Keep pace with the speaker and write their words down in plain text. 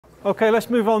Okay, let's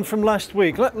move on from last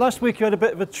week. Last week you had a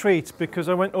bit of a treat because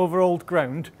I went over old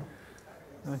ground.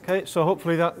 Okay, so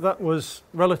hopefully that was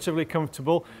relatively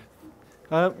comfortable.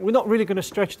 We're not really going to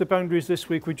stretch the boundaries this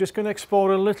week. We're just going to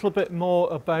explore a little bit more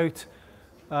about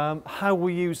how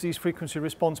we use these frequency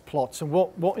response plots and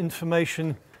what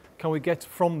information can we get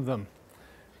from them.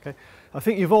 Okay, I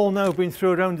think you've all now been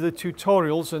through around the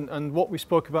tutorials and what we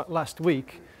spoke about last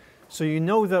week. So you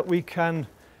know that we can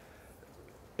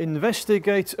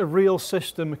investigate a real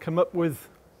system, come up with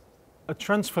a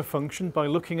transfer function by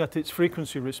looking at its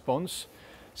frequency response.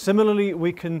 Similarly,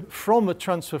 we can, from a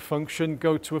transfer function,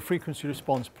 go to a frequency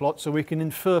response plot so we can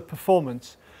infer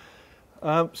performance.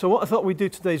 So what I thought we'd do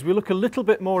today is we look a little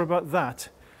bit more about that,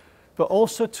 but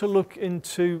also to look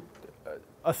into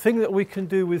a thing that we can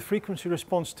do with frequency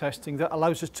response testing that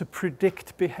allows us to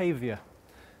predict behavior.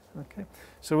 Okay,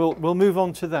 so we'll move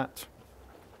on to that.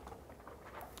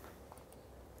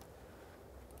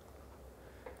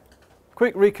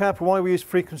 Quick recap why we use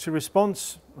frequency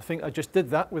response. I think I just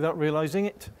did that without realizing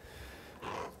it. A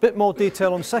bit more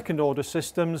detail on second order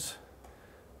systems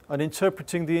and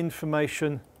interpreting the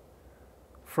information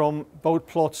from Bode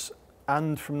plots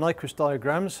and from Nyquist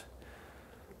diagrams.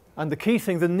 And the key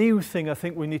thing, the new thing I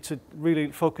think we need to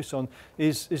really focus on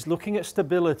is looking at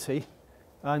stability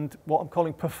and what I'm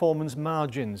calling performance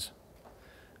margins.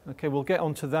 Okay, we'll get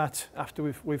onto that after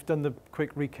we've done the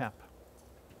quick recap.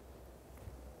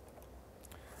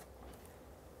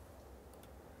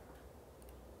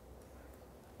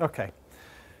 Okay,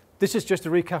 this is just a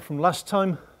recap from last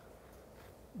time.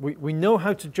 We know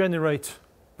how to generate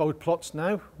Bode plots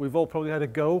now. We've all probably had a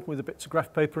go with the bits of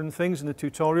graph paper and things in the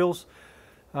tutorials.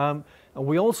 And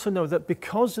we also know that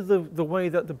because of the way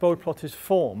that the Bode plot is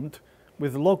formed,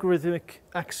 with logarithmic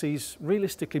axes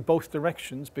realistically both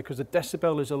directions, because a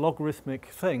decibel is a logarithmic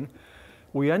thing,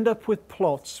 we end up with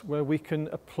plots where we can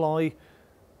apply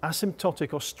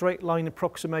asymptotic or straight line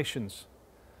approximations.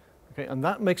 Okay, and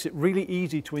that makes it really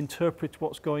easy to interpret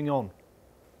what's going on.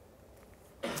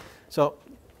 So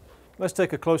let's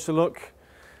take a closer look.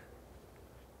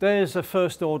 There's a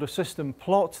first order system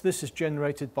plot. This is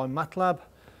generated by MATLAB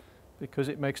because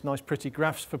it makes nice pretty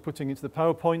graphs for putting into the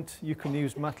PowerPoint. You can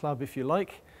use MATLAB if you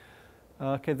like.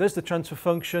 Okay, there's the transfer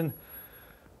function.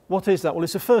 What is that? Well,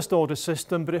 it's a first order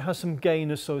system, but it has some gain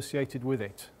associated with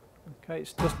it. Okay,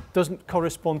 it doesn't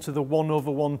correspond to the 1 over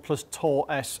 1 plus tau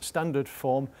s standard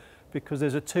form, because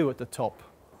there's a 2 at the top.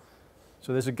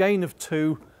 So there's a gain of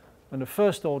 2 and a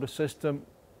first order system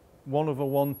 1 over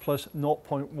 1 plus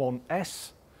 0.1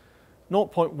 s.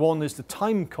 0.1 is the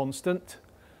time constant,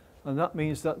 and that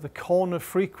means that the corner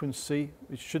frequency,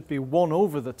 which should be 1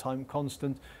 over the time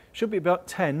constant, should be about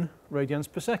 10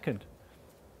 radians per second.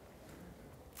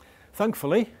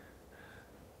 Thankfully,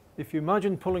 if you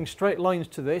imagine pulling straight lines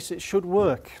to this, it should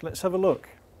work. Let's have a look.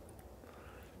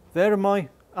 There are my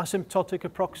asymptotic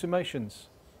approximations.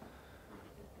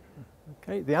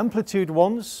 Okay, the amplitude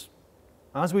ones,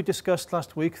 as we discussed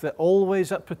last week, they're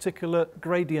always at particular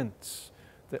gradients.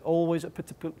 They're always at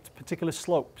particular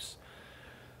slopes.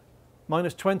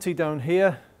 Minus 20 down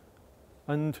here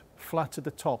and flat at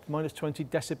the top, minus 20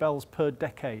 decibels per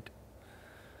decade.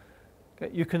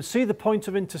 Okay, you can see the point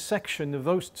of intersection of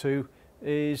those two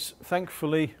is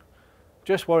thankfully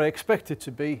just where I expect it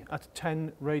to be at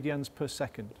 10 radians per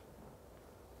second.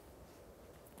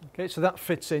 Okay, so that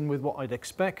fits in with what I'd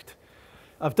expect.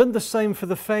 I've done the same for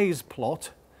the phase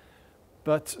plot,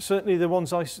 but certainly the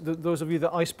ones those of you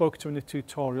that I spoke to in the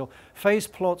tutorial, phase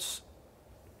plots,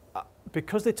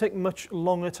 because they take much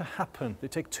longer to happen, they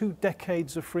take 2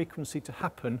 decades of frequency to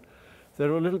happen,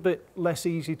 they're a little bit less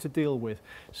easy to deal with.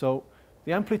 So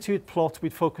the amplitude plot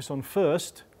we'd focus on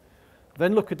first,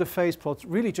 then look at the phase plots,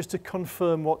 really just to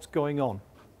confirm what's going on.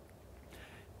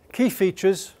 Key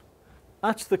features.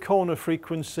 At the corner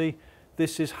frequency,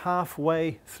 this is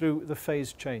halfway through the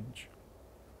phase change.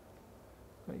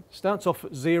 Okay. Starts off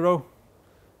at 0.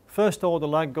 First order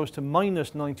lag goes to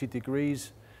minus 90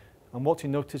 degrees. And what you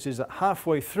notice is that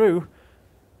halfway through,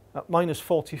 at minus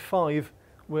 45,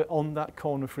 we're on that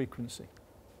corner frequency.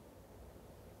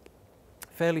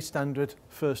 Fairly standard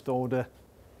first order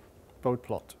Bode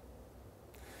plot.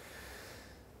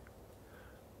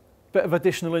 Bit of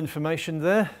additional information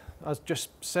there. As just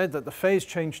said, that the phase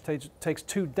change takes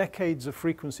 2 decades of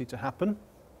frequency to happen.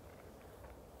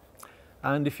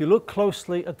 And if you look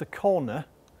closely at the corner,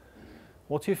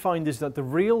 what you find is that the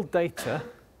real data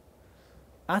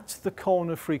at the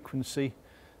corner frequency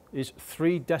is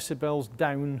 3 decibels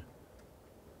down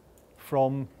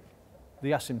from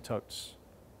the asymptotes.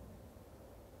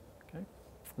 Okay?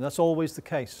 And that's always the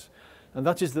case. And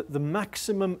that is that the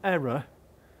maximum error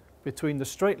between the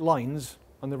straight lines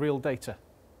and the real data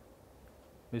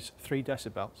is 3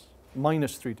 decibels,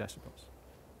 minus 3 decibels.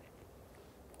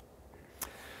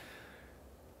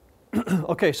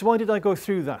 Okay, so why did I go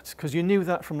through that? Because you knew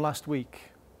that from last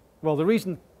week. Well, the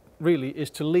reason really is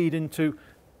to lead into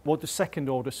what the second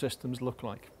order systems look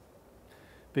like.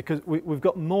 Because we've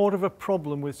got more of a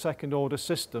problem with second order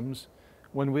systems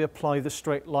when we apply the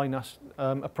straight line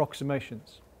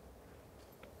approximations.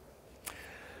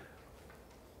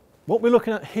 What we're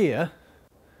looking at here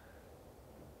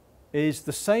is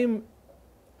the same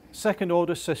second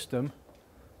order system,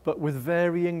 but with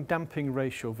varying damping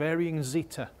ratio, varying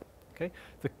zeta. Okay?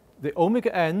 The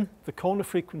omega n, the corner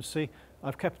frequency,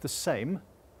 I've kept the same,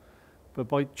 but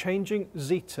by changing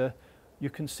zeta, you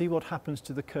can see what happens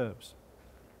to the curves.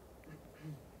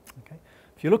 Okay?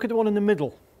 If you look at the one in the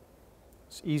middle,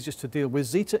 it's easiest to deal with.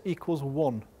 Zeta equals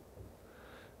 1.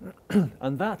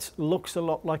 And that looks a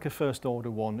lot like a first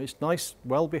order one. It's nice,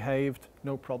 well behaved,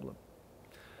 no problem.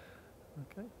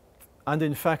 Okay? And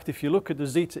in fact, if you look at the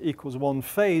zeta equals 1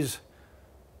 phase,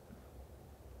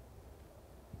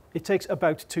 it takes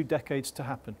about 2 decades to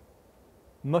happen,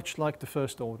 much like the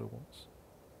first order ones.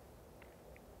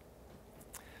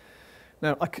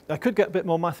 Now, I could get a bit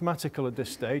more mathematical at this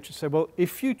stage and say, well,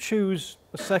 if you choose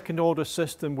a second order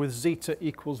system with zeta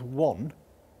equals 1,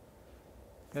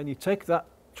 then you take that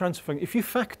transfer function, if you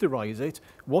factorize it,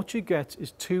 what you get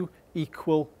is 2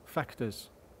 equal factors.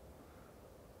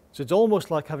 So it's almost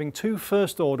like having 2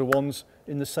 first order ones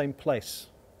in the same place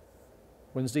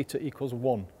when zeta equals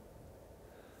 1.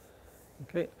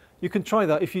 Okay, you can try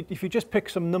that. If you just pick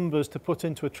some numbers to put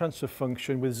into a transfer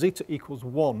function with zeta equals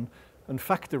 1 and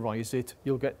factorize it,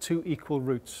 you'll get 2 equal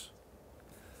roots.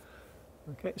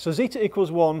 Okay, so zeta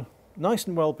equals 1, nice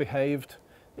and well behaved.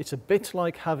 It's a bit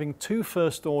like having 2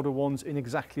 first order ones in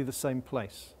exactly the same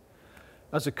place.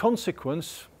 As a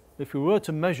consequence, if we were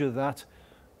to measure that,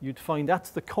 you'd find at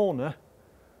the corner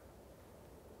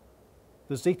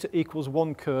the zeta equals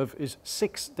 1 curve is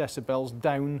 6 decibels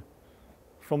down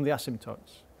from the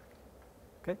asymptotes.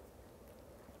 Okay?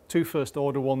 2 first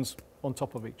order ones on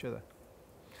top of each other.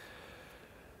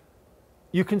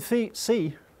 You can see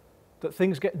that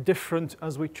things get different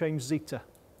as we change zeta.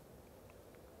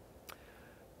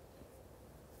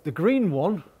 The green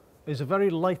one is a very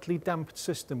lightly damped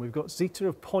system. We've got zeta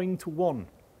of 0.1.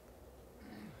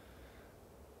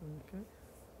 Okay.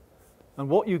 And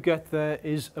what you get there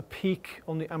is a peak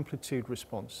on the amplitude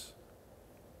response.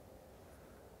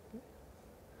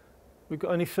 We've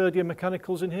got any third year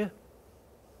mechanicals in here?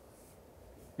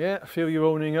 Yeah, I feel you're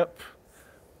owning up.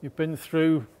 You've been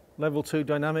through level 2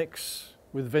 dynamics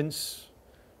with Vince,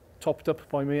 topped up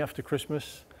by me after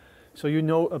Christmas. So you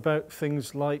know about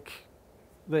things like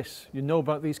this. You know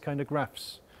about these kind of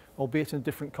graphs, albeit in a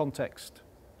different context.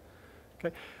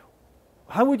 Okay.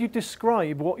 How would you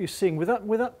describe what you're seeing with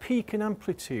that peak in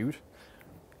amplitude?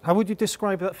 How would you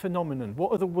describe that phenomenon?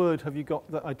 What other word have you got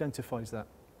that identifies that?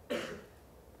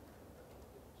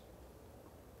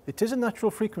 It is a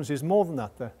natural frequency. There's more than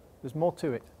that there. There's more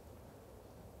to it.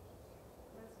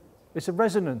 It's a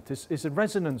resonant. It's a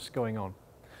resonance going on.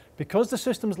 Because the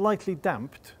system's lightly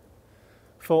damped,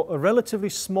 for a relatively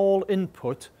small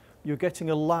input, you're getting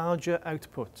a larger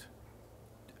output,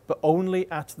 but only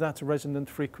at that resonant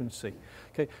frequency.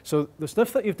 Okay, so the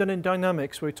stuff that you've done in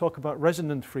dynamics, where we talk about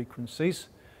resonant frequencies,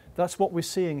 that's what we're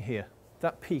seeing here,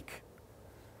 that peak.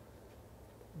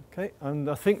 Okay, and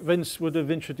I think Vince would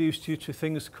have introduced you to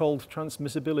things called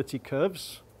transmissibility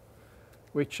curves,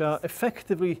 which are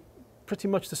effectively pretty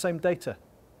much the same data,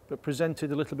 but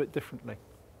presented a little bit differently.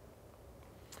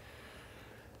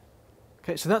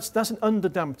 Okay, so that's an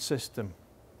underdamped system.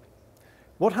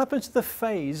 What happens to the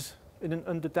phase in an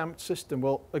underdamped system?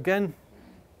 Well, again,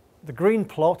 the green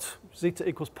plot, zeta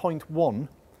equals 0.1,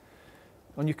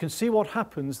 and you can see what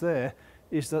happens there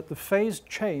is that the phase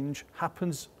change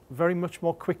happens very much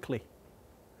more quickly.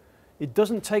 It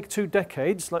doesn't take 2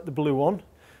 decades like the blue one.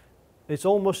 It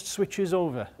almost switches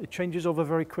over. It changes over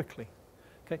very quickly.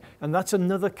 Okay? And that's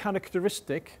another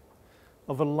characteristic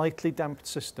of a lightly damped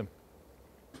system.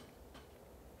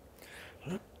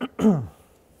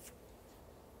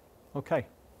 Okay.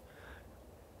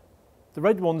 The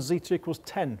red one's zeta equals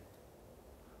 10.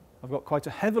 I've got quite a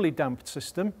heavily damped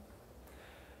system.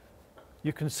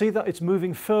 You can see that it's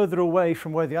moving further away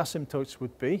from where the asymptotes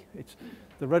would be.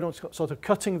 The red one's sort of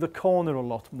cutting the corner a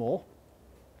lot more.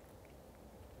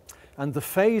 And the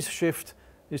phase shift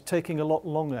is taking a lot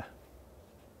longer.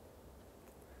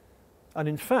 And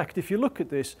in fact, if you look at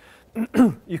this,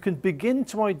 you can begin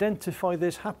to identify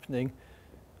this happening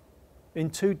in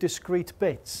 2 discrete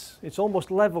bits. It's almost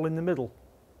level in the middle.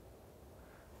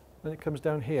 Then it comes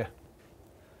down here.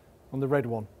 on the red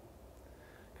one.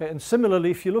 Okay, and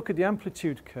similarly, if you look at the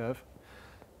amplitude curve,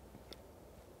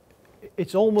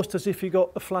 it's almost as if you got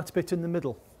a flat bit in the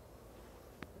middle.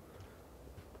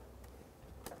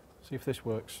 See if this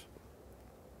works.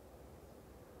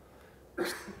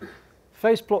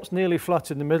 Phase plot's nearly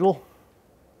flat in the middle.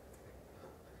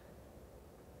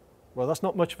 Well, that's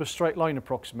not much of a straight line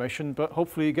approximation, but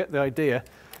hopefully you get the idea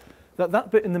that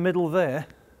that bit in the middle there,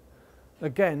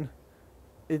 again,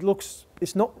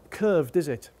 it's not curved, is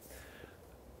it?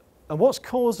 And what's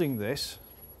causing this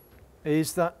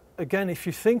is that, again, if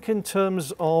you think in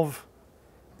terms of,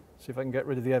 see if I can get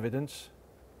rid of the evidence.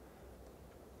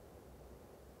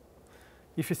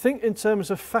 If you think in terms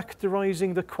of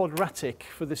factorizing the quadratic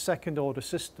for the second order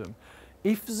system,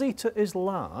 if zeta is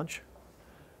large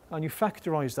and you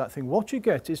factorize that thing, what you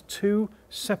get is two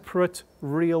separate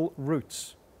real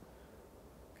roots.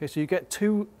 Okay, so you get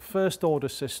two first order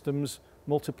systems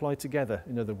multiplied together,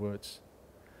 in other words.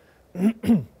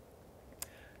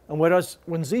 And whereas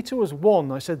when zeta was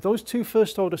 1, I said those two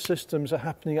first order systems are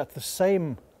happening at the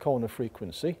same corner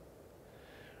frequency.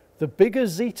 The bigger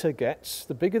zeta gets,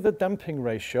 the bigger the damping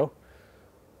ratio,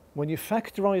 when you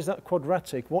factorize that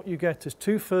quadratic, what you get is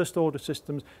two first order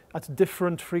systems at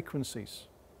different frequencies,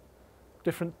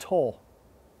 different torr.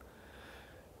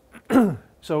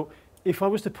 So if I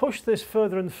was to push this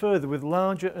further and further with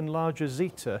larger and larger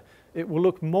zeta, it will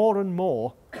look more and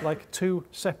more like two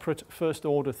separate first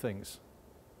order things.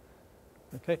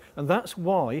 Okay? And that's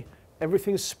why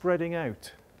everything's spreading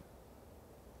out.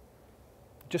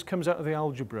 It just comes out of the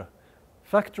algebra.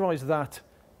 Factorize that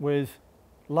with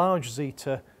large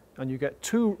zeta and you get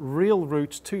two real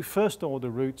roots, two first order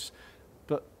roots,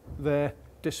 but they're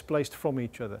displaced from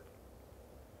each other.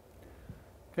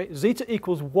 Okay? Zeta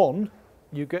equals 1,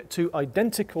 you get two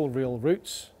identical real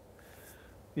roots.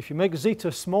 If you make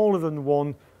zeta smaller than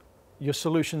 1, your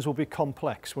solutions will be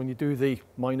complex when you do the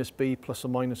minus b plus or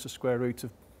minus the square root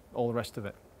of all the rest of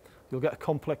it. You'll get a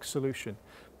complex solution.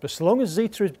 But so long as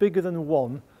zeta is bigger than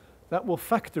 1, that will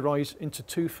factorize into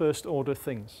two first order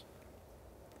things.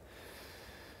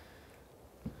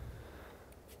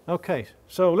 Okay,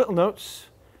 so little notes.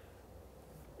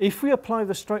 If we apply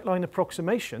the straight line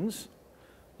approximations,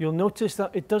 you'll notice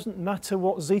that it doesn't matter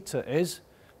what zeta is,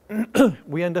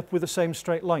 we end up with the same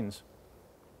straight lines.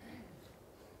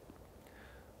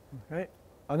 Okay?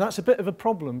 And that's a bit of a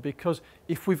problem because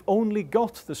if we've only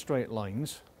got the straight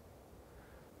lines,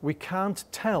 we can't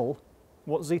tell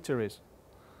what zeta is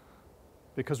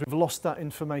because we've lost that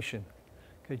information.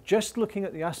 Okay? Just looking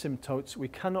at the asymptotes, we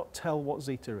cannot tell what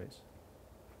zeta is.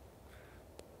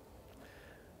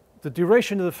 The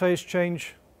duration of the phase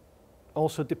change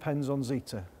also depends on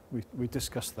zeta. We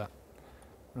discussed that.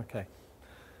 Okay.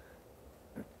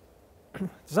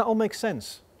 Does that all make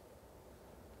sense?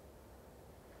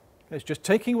 It's just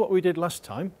taking what we did last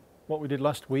time, what we did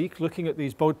last week, looking at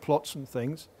these Bode plots and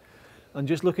things, and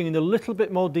just looking in a little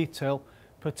bit more detail,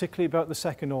 particularly about the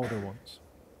second order ones.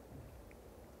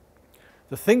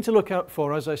 The thing to look out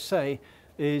for, as I say,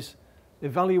 is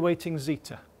evaluating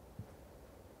zeta.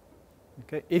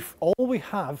 Okay? If all we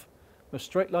have are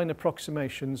straight line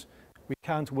approximations, we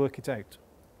can't work it out.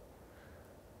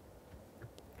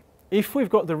 If we've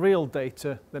got the real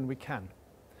data, then we can.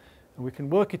 And we can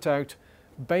work it out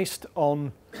based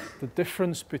on the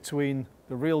difference between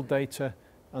the real data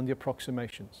and the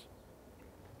approximations.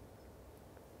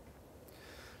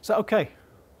 Is that okay?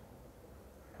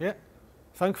 Yeah?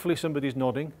 Thankfully somebody's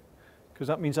nodding, because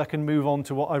that means I can move on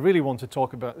to what I really want to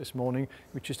talk about this morning,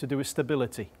 which is to do with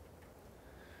stability.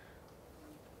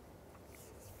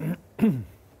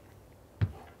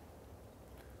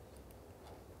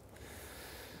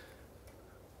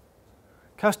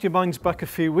 Cast your minds back a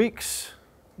few weeks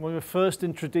when we were first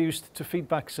introduced to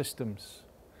feedback systems.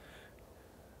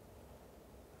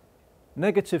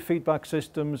 Negative feedback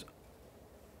systems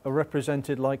are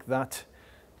represented like that,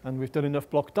 and we've done enough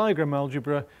block diagram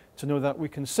algebra to know that we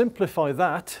can simplify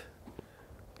that,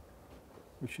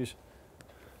 which is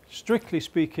strictly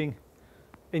speaking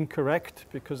incorrect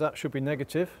because that should be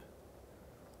negative.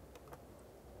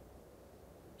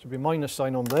 There should be a minus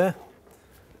sign on there,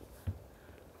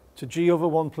 to g over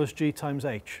 1 plus g times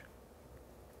h.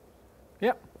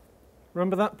 Yeah,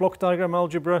 remember that block diagram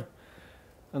algebra?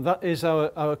 And that is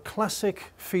our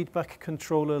classic feedback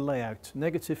controller layout,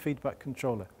 negative feedback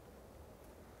controller.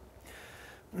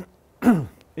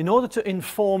 In order to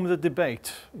inform the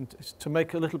debate, to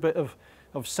make a little bit of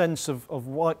sense of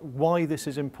why this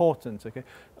is important, okay,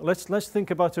 let's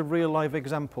think about a real live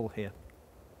example here.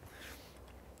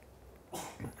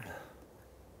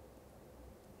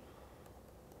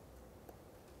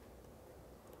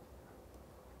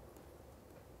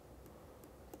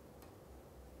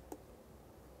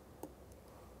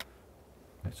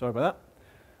 sorry about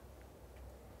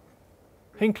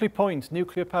that. Hinkley Point,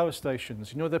 nuclear power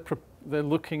stations. You know, they're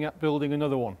looking at building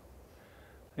another one.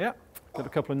 Yeah, got a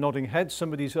couple of nodding heads.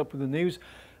 Somebody's up with the news.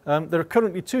 There are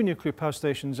currently 2 nuclear power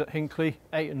stations at Hinkley,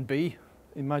 A and B,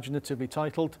 imaginatively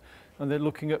titled, and they're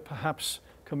looking at perhaps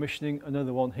commissioning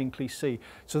another one, Hinkley C.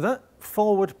 So that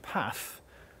forward path,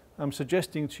 I'm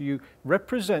suggesting to you,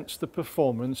 represents the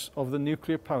performance of the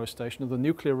nuclear power station, of the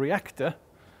nuclear reactor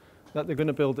that they're going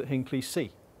to build at Hinkley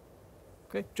C.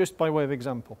 Okay, just by way of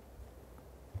example.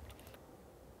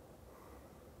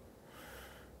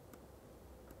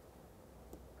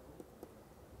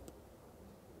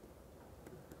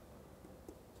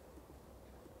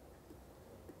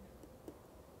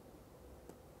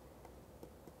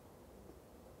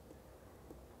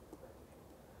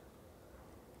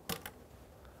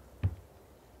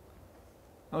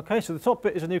 Okay, so the top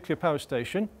bit is a nuclear power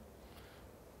station.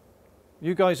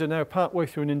 You guys are now partway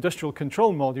through an industrial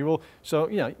control module, so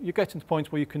you're getting to the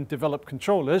point where you can develop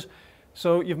controllers,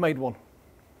 so you've made one.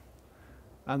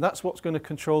 And that's what's going to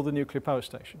control the nuclear power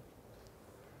station.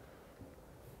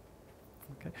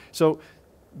 Okay, so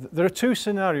there are 2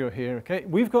 scenarios here, okay?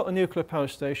 We've got a nuclear power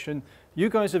station. You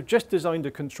guys have just designed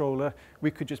a controller.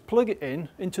 We could just plug it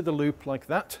into the loop like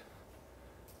that,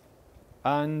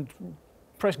 and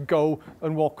press go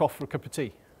and walk off for a cup of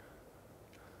tea.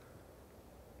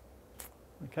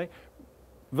 Okay,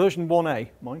 version 1A,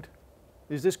 mind.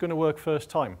 Is this going to work first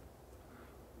time?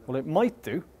 Well, it might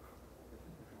do.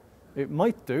 It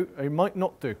might do, it might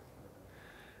not do.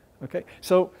 Okay,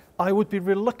 so I would be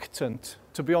reluctant,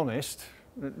 to be honest,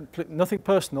 nothing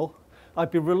personal, I'd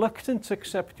be reluctant to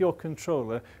accept your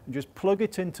controller and just plug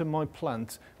it into my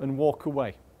plant and walk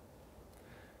away.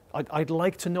 I'd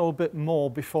like to know a bit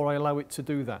more before I allow it to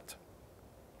do that.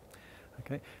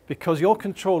 Okay? Because your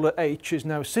controller H is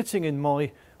now sitting in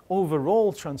my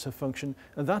overall transfer function,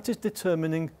 and that is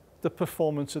determining the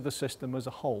performance of the system as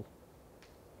a whole.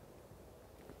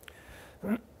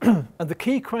 And the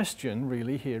key question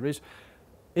really here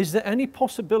is there any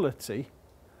possibility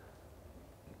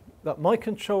that my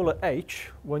controller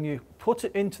H, when you put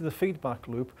it into the feedback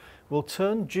loop, will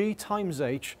turn G times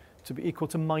H to be equal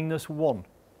to -1?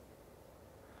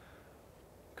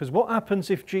 Because what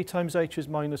happens if G times H is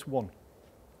 -1?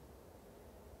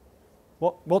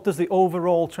 What does the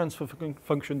overall transfer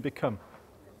function become?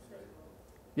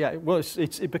 Yeah, well,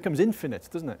 it becomes infinite,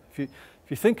 doesn't it? If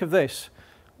you think of this,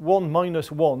 1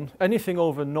 minus 1, anything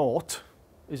over 0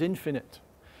 is infinite.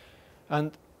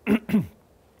 And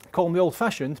call me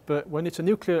old-fashioned, but when it's a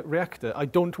nuclear reactor, I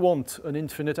don't want an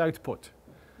infinite output,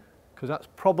 because that's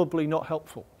probably not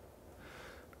helpful.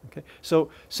 Okay? So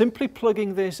simply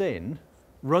plugging this in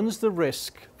runs the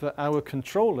risk that our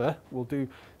controller will do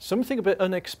something a bit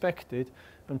unexpected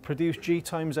and produce G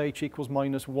times H equals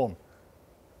 -1.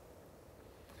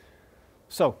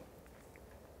 So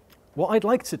what I'd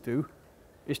like to do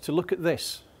is to look at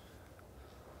this.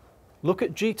 Look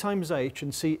at G times H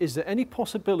and see, is there any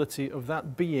possibility of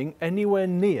that being anywhere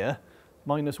near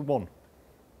 -1?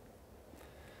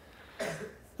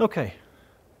 Okay.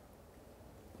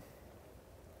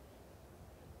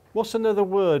 What's another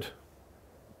word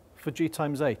for G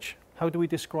times H? How do we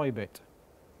describe it?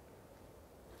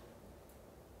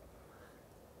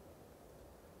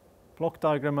 Block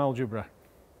diagram algebra.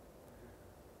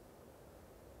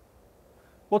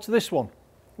 What's this one?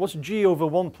 What's G over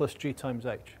 1 plus G times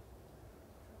H?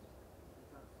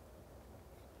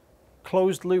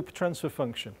 Closed loop transfer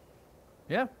function.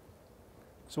 Yeah?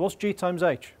 So what's G times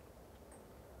H?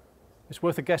 It's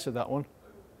worth a guess at that one.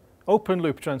 Open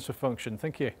loop transfer function,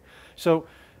 thank you. So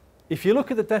if you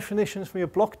look at the definitions for your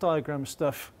block diagram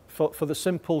stuff for the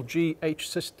simple GH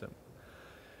system,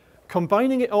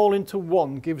 combining it all into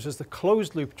one gives us the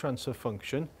closed loop transfer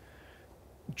function.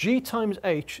 G times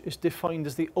H is defined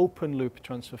as the open loop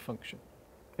transfer function.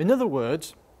 In other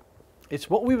words, it's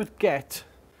what we would get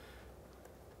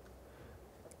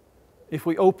if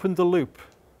we opened the loop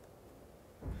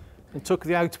and took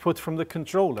the output from the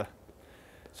controller.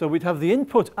 So we'd have the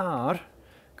input R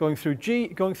going through G,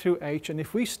 going through H, and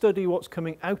if we study what's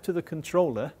coming out of the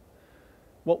controller,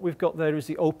 what we've got there is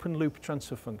the open loop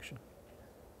transfer function.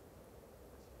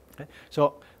 Okay?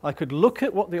 So I could look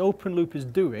at what the open loop is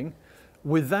doing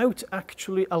without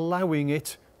actually allowing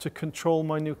it to control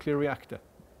my nuclear reactor.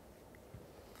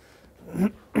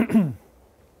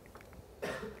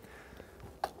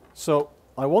 So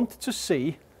I wanted to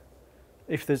see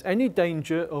if there's any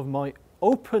danger of my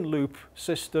open loop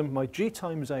system, my G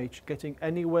times H, getting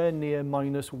anywhere near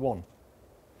 -1.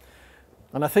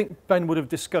 And I think Ben would have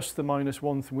discussed the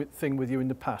 -1 thing with you in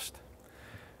the past.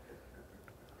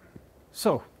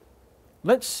 So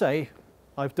let's say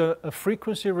I've done a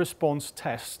frequency response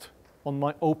test on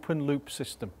my open loop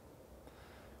system.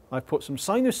 I've put some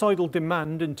sinusoidal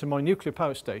demand into my nuclear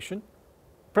power station,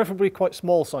 preferably quite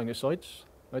small sinusoids.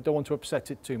 I don't want to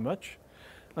upset it too much.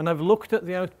 And I've looked at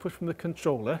the output from the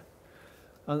controller,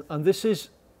 and this is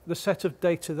the set of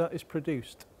data that is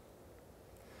produced.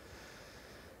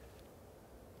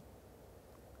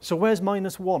 So where's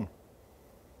 -1?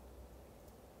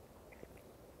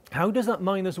 How does that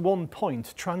 -1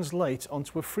 point translate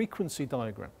onto a frequency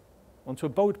diagram, onto a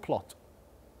Bode plot?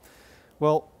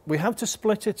 Well, we have to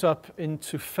split it up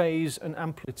into phase and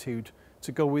amplitude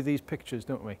to go with these pictures,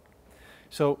 don't we?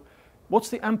 So what's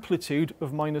the amplitude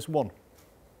of -1?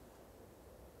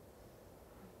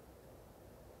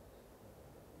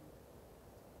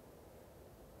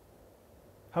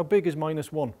 How big is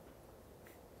 -1?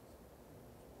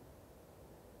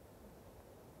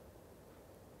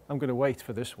 I'm going to wait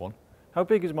for this one. How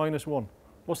big is -1?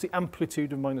 What's the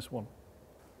amplitude of -1?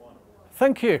 1.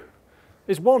 Thank you.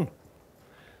 It's 1.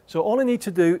 So all I need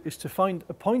to do is to find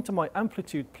a point on my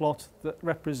amplitude plot that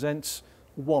represents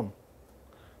 1.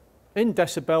 In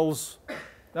decibels,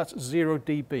 that's 0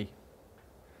 dB.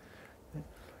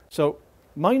 So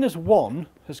 -1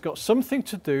 has got something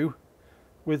to do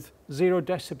with 0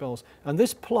 decibels. And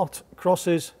this plot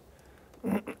crosses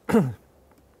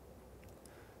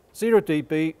 0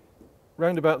 dB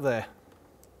round about there.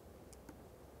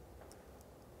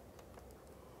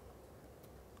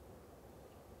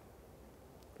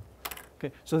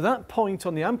 Okay, so that point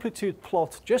on the amplitude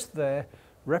plot just there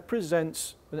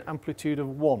represents an amplitude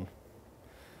of 1.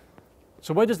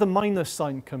 So where does the minus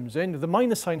sign comes in? The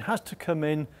minus sign has to come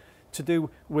in to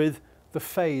do with the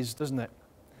phase, doesn't it?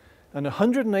 And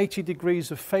 180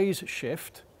 degrees of phase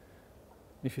shift,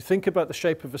 if you think about the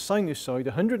shape of a sinusoid,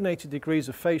 180 degrees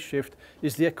of phase shift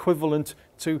is the equivalent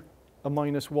to a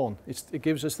 -1. It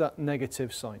gives us that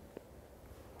negative sign.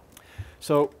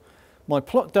 So my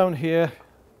plot down here,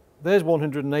 there's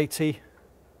 180.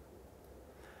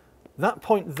 That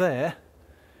point there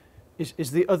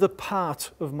is the other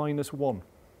part of -1.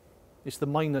 It's the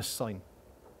minus sign.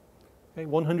 Okay,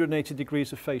 180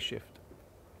 degrees of phase shift.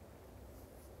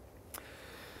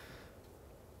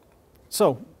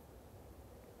 So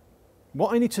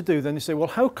what I need to do then is say, well,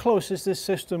 how close is this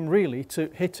system really to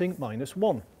hitting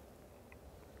 -1?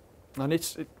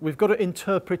 And we've got to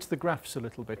interpret the graphs a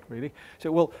little bit, really.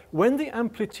 So, well, when the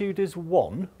amplitude is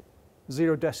 1,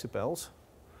 0 decibels,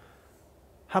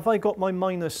 have I got my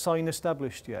minus sign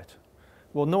established yet?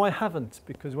 Well, no, I haven't,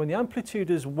 because when the amplitude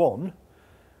is 1,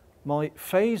 my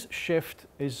phase shift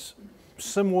is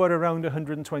somewhere around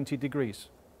 120 degrees.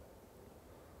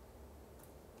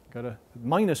 Got a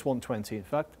 -120, in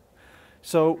fact.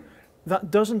 So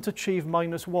that doesn't achieve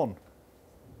 -1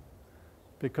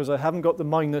 because I haven't got the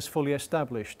minus fully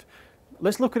established.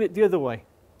 Let's look at it the other way.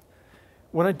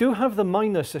 When I do have the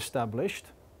minus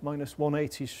established,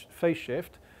 -180 phase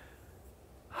shift,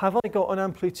 have I got an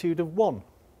amplitude of 1?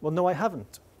 Well, no, I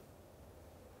haven't.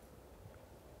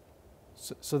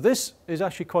 So this is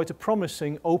actually quite a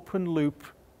promising open loop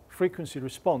frequency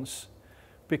response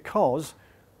because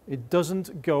it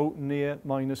doesn't go near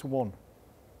 -1.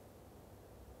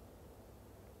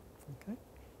 Okay.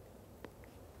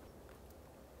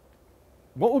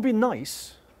 What would be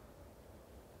nice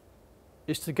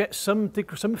is to get some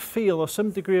feel or some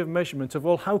degree of measurement of,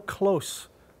 well, how close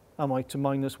am I to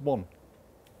 -1?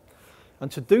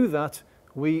 And to do that,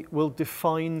 we will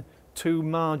define two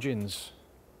margins.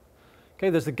 Okay,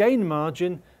 there's the gain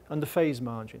margin and the phase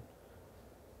margin.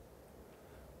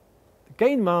 The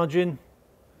gain margin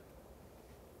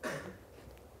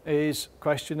is a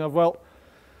question of, well,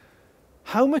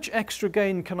 how much extra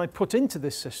gain can I put into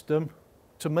this system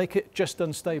to make it just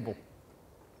unstable?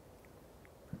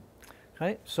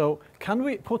 Okay, so can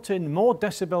we put in more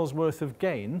decibels worth of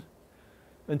gain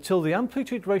until the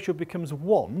amplitude ratio becomes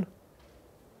 1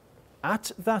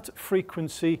 at that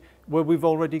frequency where we've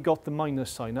already got the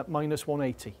minus sign, at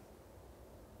 -180?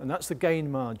 And that's the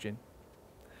gain margin.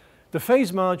 The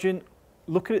phase margin,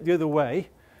 look at it the other way.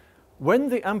 When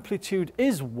the amplitude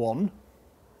is 1,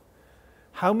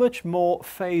 how much more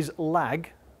phase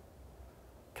lag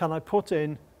can I put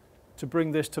in to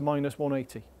bring this to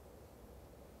 -180?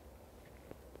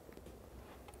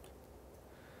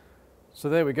 So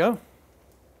there we go.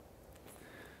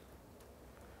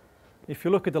 If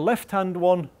you look at the left-hand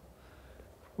one,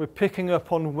 we're picking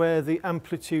up on where the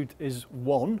amplitude is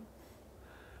 1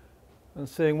 and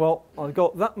saying, well, I've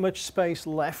got that much space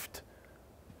left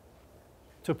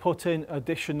to put in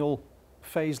additional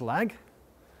phase lag.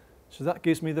 So that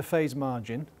gives me the phase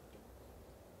margin.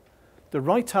 The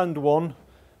right-hand one,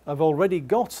 I've already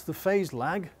got the phase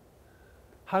lag,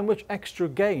 how much extra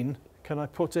gain can I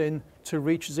put in to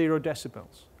reach 0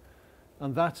 decibels?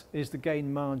 And that is the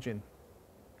gain margin.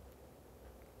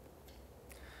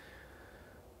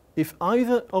 If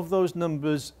either of those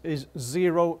numbers is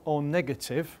 0 or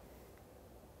negative,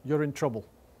 you're in trouble.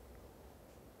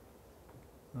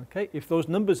 Okay? If those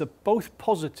numbers are both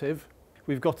positive,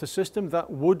 we've got a system that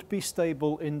would be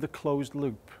stable in the closed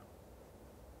loop.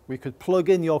 We could plug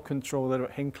in your controller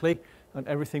at Hinckley and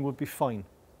everything would be fine.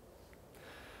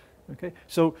 Okay?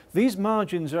 So these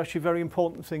margins are actually very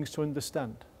important things to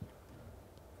understand.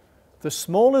 The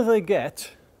smaller they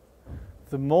get,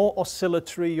 the more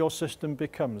oscillatory your system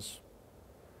becomes.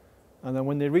 And then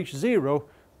when they reach 0,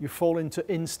 you fall into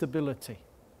instability.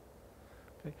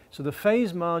 Okay? So the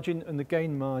phase margin and the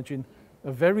gain margin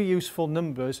are very useful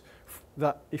numbers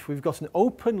that if we've got an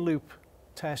open loop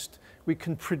test, we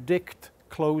can predict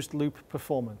closed loop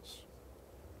performance.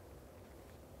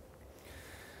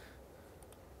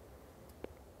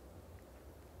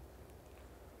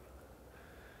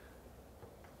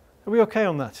 Are we okay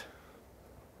on that?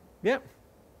 Yeah.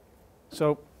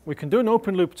 So we can do an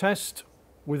open loop test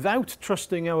without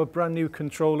trusting our brand new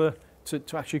controller to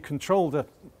actually control the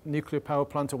nuclear power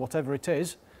plant or whatever it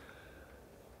is.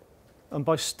 And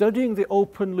by studying the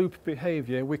open loop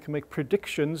behavior, we can make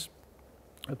predictions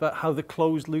about how the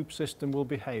closed loop system will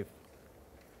behave.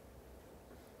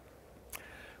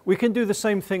 We can do the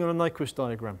same thing on a Nyquist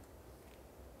diagram.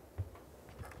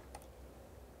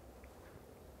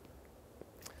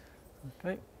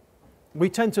 Okay. We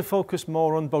tend to focus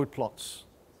more on Bode plots,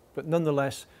 but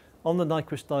nonetheless, on the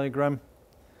Nyquist diagram,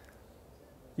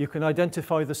 you can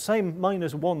identify the same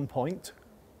 -1 point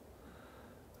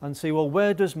and see, well,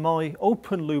 where does my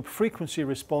open loop frequency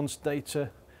response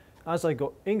data, as I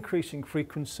got increasing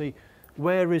frequency,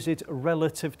 where is it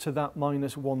relative to that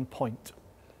 -1 point?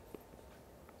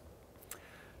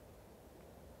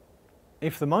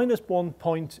 If the -1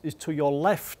 point is to your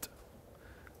left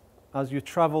as you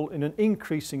travel in an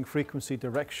increasing frequency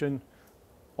direction,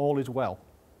 all is well.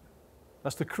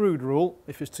 That's the crude rule.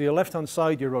 If it's to your left-hand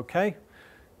side, you're okay.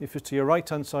 If it's to your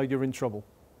right-hand side, you're in trouble.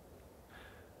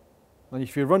 And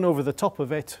if you run over the top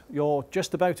of it, you're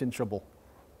just about in trouble.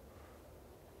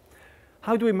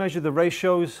 How do we measure the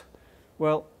ratios?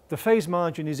 Well, the phase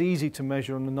margin is easy to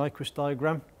measure on the Nyquist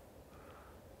diagram.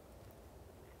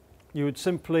 You would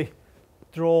simply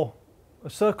draw a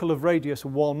circle of radius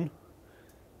 1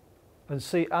 and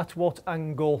see at what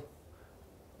angle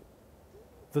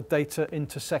the data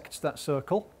intersects that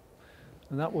circle.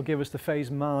 And that will give us the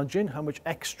phase margin, how much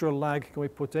extra lag can we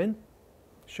put in,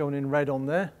 shown in red on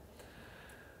there.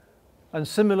 And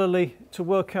similarly, to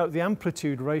work out the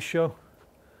amplitude ratio,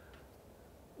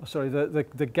 sorry,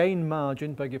 the gain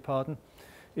margin, beg your pardon,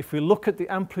 if we look at the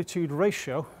amplitude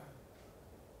ratio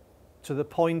to the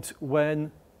point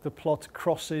when the plot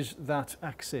crosses that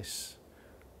axis,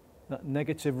 that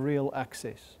negative real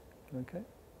axis, okay?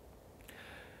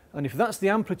 And if that's the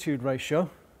amplitude ratio,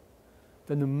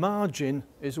 then the margin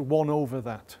is 1 over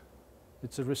that.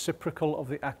 It's a reciprocal of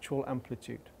the actual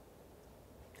amplitude.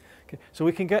 Okay, so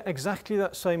we can get exactly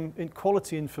that same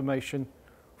quality information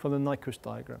from the Nyquist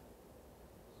diagram.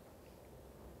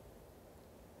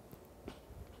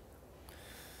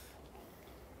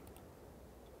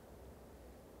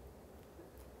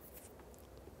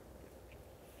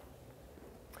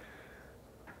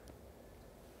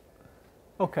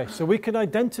 Okay, so we can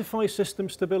identify system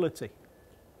stability.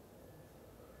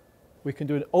 We can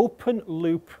do an open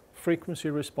loop frequency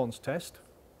response test.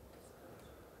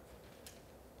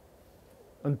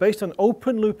 And based on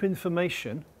open loop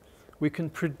information, we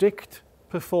can predict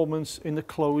performance in the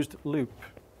closed loop.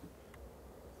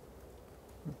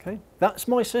 Okay, that's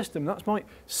my system. That's my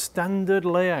standard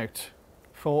layout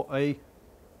for a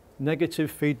negative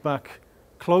feedback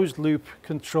closed loop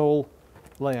control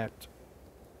layout.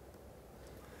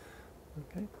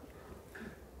 Okay.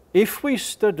 If we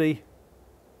study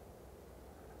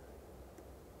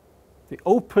the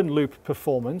open loop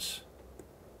performance,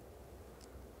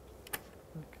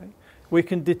 okay, we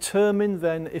can determine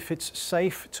then if it's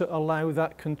safe to allow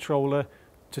that controller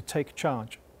to take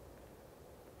charge.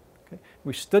 Okay.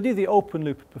 We study the open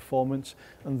loop performance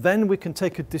and then we can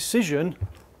take a decision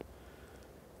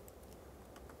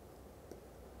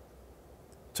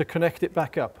to connect it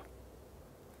back up.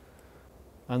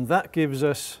 And that gives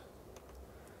us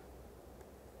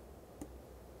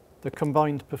the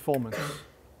combined performance.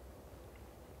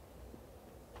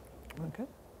 Okay.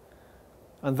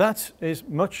 And that is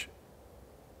much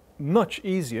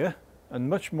easier and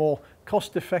much more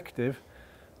cost effective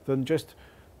than just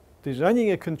designing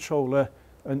a controller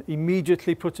and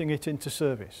immediately putting it into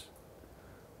service.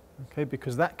 okay,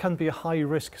 because that can be a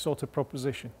high-risk sort of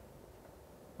proposition.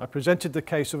 I presented the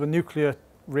case of a nuclear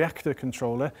reactor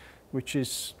controller, which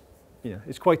is,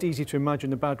 it's quite easy to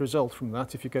imagine a bad result from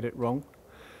that if you get it wrong.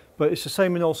 But it's the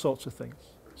same in all sorts of things.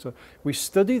 So we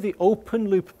study the open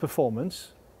loop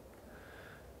performance,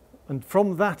 and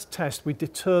from that test we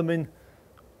determine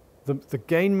the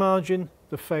gain margin,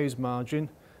 the phase margin,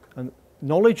 and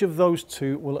knowledge of those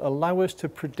two will allow us to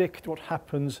predict what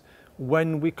happens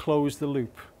when we close the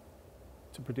loop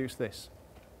to produce this.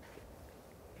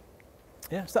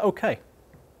 Yeah, is that okay?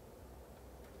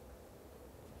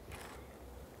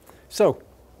 So,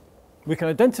 we can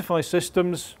identify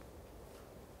systems,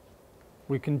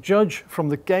 we can judge from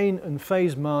the gain and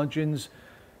phase margins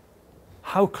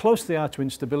how close they are to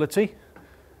instability,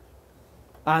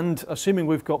 and assuming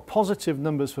we've got positive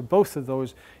numbers for both of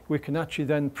those, we can actually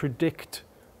then predict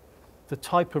the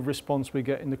type of response we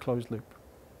get in the closed loop.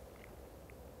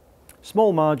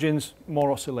 Small margins,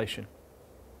 more oscillation.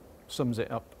 Sums it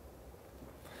up.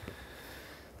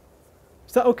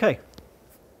 Is that okay?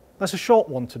 That's a short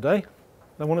one today.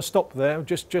 I want to stop there,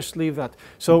 just leave that.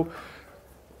 So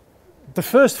the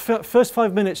first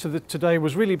 5 minutes of today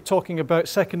was really talking about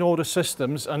second order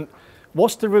systems and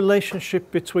what's the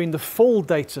relationship between the full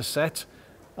data set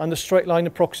and the straight line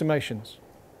approximations.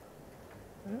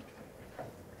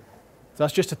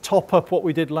 That's just to top up what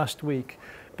we did last week.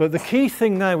 But the key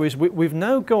thing now is we've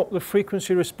now got the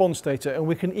frequency response data and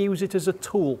we can use it as a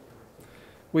tool.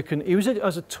 We can use it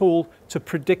as a tool to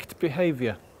predict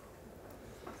behavior.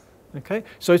 Okay,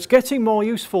 so it's getting more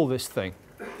useful, this thing.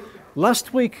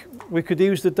 Last week we could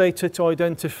use the data to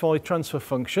identify transfer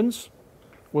functions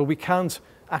where we can't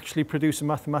actually produce a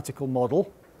mathematical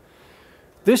model.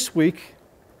 This week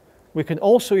we can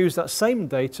also use that same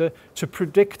data to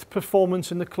predict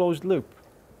performance in the closed loop.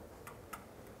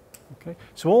 Okay,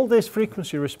 so all this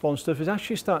frequency response stuff is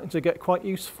actually starting to get quite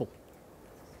useful.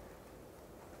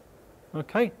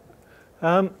 Okay,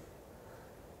 I'm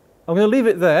going to leave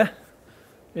it there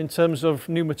in terms of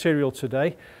new material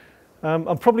today.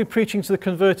 I'm probably preaching to the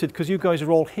converted because you guys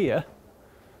are all here,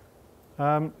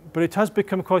 but it has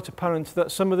become quite apparent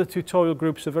that some of the tutorial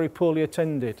groups are very poorly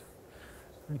attended.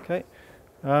 Okay,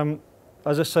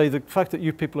 as I say, the fact that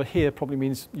you people are here probably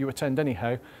means you attend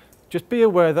anyhow. Just be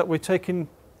aware that we're taking,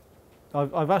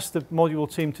 I've asked the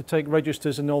module team to take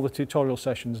registers in all the tutorial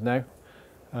sessions now,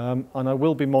 and I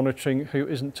will be monitoring who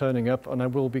isn't turning up, and I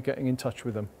will be getting in touch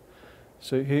with them.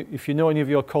 So if you know any of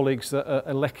your colleagues that are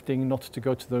electing not to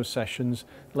go to those sessions,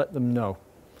 let them know.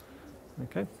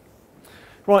 Okay.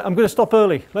 Right, I'm going to stop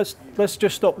early. Let's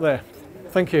just stop there.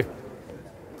 Thank you.